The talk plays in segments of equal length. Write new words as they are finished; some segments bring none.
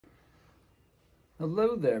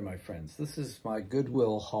Hello there, my friends. This is my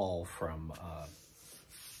Goodwill haul from,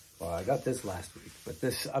 well, I got this last week, but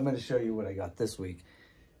I'm going to show you what I got this week.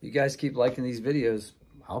 You guys keep liking these videos,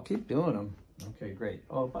 I'll keep doing them. Okay, great.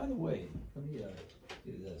 Oh, by the way, let me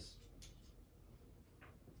do this.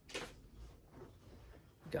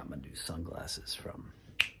 Got my new sunglasses from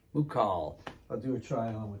Mukal. I'll do a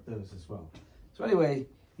try on with those as well. So anyway,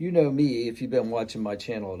 you know me, if you've been watching my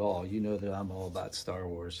channel at all, you know that I'm all about Star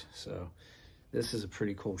Wars. So this is a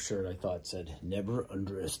pretty cool shirt. I thought said, never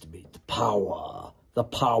underestimate the power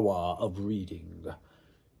of reading.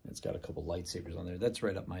 It's got a couple lightsabers on there. That's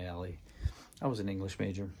right up my alley. I was an English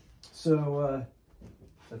major. So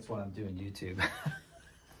that's why I'm doing YouTube.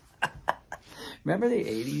 Remember the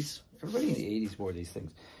 80s? Everybody in the 80s wore these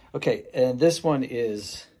things. Okay, and this one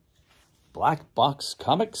is Black Box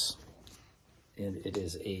Comics. And it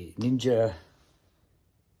is a Ninja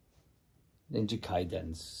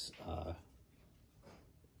Kaiden's.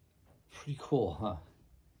 Pretty cool, huh?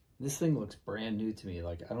 This thing looks brand new to me.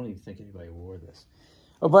 Like, I don't even think anybody wore this.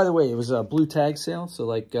 Oh, by the way, it was a blue tag sale. So,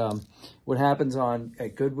 like, what happens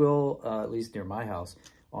at Goodwill, at least near my house,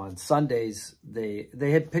 on Sundays, they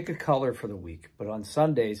had pick a color for the week. But on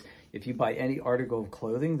Sundays, if you buy any article of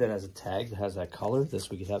clothing that has a tag that has that color,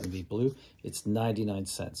 this week it happened to be blue, it's 99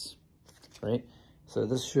 cents, right? So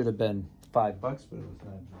this should have been $5, but it was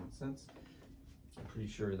 99 cents. I'm pretty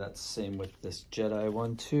sure that's the same with this Jedi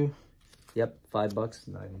one too. Yep, $5,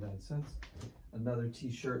 99 cents. Another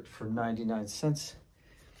t-shirt for 99 cents.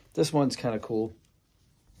 This one's kind of cool.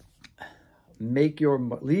 Leave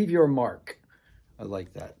your mark. I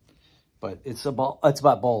like that. But it's about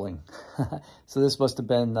bowling. So this must have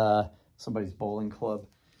been somebody's bowling club.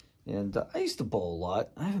 And I used to bowl a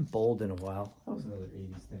lot. I haven't bowled in a while. That was another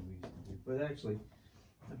 80s thing we used to do. But actually,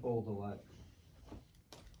 I bowled a lot.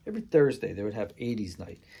 Every Thursday, they would have 80s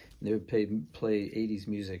night. And they would play 80s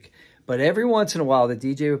music. But every once in a while, the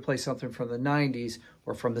DJ would play something from the 90s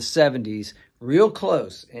or from the 70s, real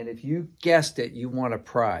close. And if you guessed it, you won a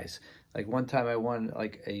prize. Like one time I won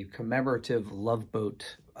like a commemorative Love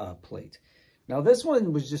Boat plate. Now this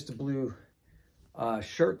one was just a blue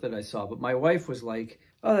shirt that I saw. But my wife was like,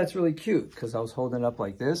 oh, that's really cute. Because I was holding it up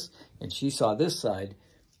like this. And she saw this side.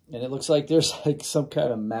 And it looks like there's like some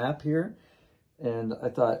kind of map here. And I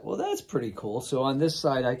thought, well, that's pretty cool. So on this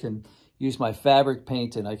side, I can use my fabric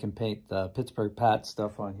paint and I can paint the Pittsburgh Pat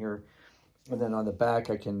stuff on here. And then on the back,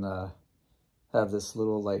 I can have this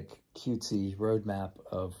little like cutesy road map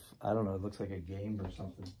of, I don't know, it looks like a game or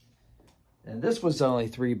something. And this was only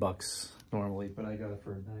 $3 normally, but I got it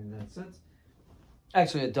for 99 cents.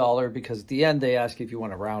 Actually $1, because at the end they ask if you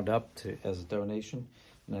want to round up as a donation.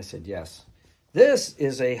 And I said yes. This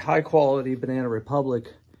is a high quality Banana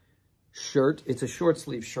Republic shirt. It's a short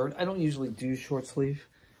sleeve shirt. I don't usually do short sleeve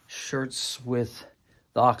shirts with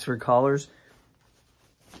the Oxford collars,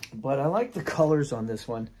 but I like the colors on this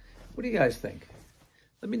one. What do you guys think?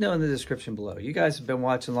 Let me know in the description below. You guys have been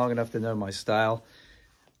watching long enough to know my style.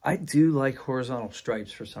 I do like horizontal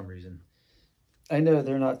stripes for some reason. I know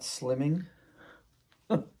they're not slimming.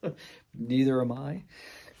 Neither am I.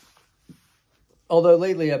 Although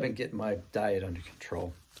lately I've been getting my diet under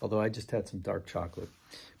control. Although I just had some dark chocolate.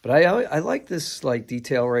 But I like this like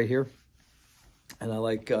detail right here. And I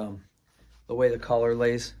like the way the collar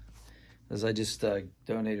lays. As I just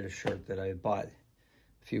donated a shirt that I bought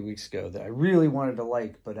a few weeks ago that I really wanted to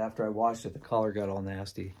like. But after I washed it, the collar got all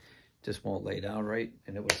nasty. Just won't lay down right.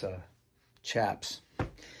 And it was chaps.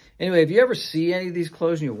 Anyway, if you ever see any of these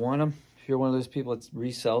clothes and you want them, if you're one of those people that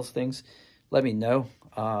resells things, let me know.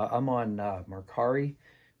 I'm on Mercari,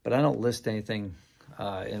 but I don't list anything.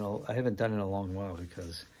 I haven't done it in a long while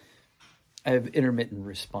because I have intermittent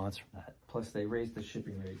response from that. Plus, they raised the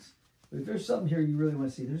shipping rates. But if there's something here you really want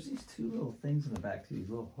to see, there's these two little things in the back, too, these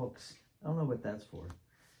little hooks. I don't know what that's for.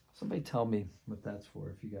 Somebody tell me what that's for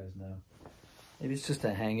if you guys know. Maybe it's just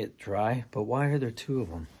to hang it dry, but why are there two of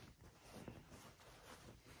them?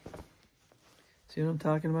 See what I'm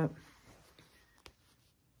talking about?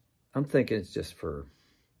 I'm thinking it's just for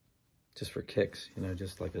kicks, you know,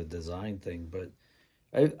 just like a design thing. But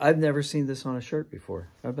I've never seen this on a shirt before.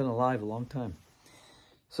 I've been alive a long time.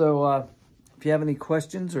 So if you have any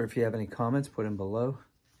questions or if you have any comments, put them below.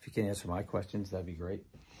 If you can answer my questions, that'd be great.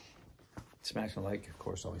 Smash a like, of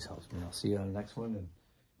course, always helps me. I'll see you on the next one. And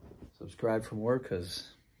subscribe for more because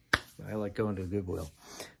I like going to Goodwill.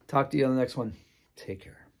 Talk to you on the next one. Take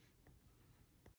care.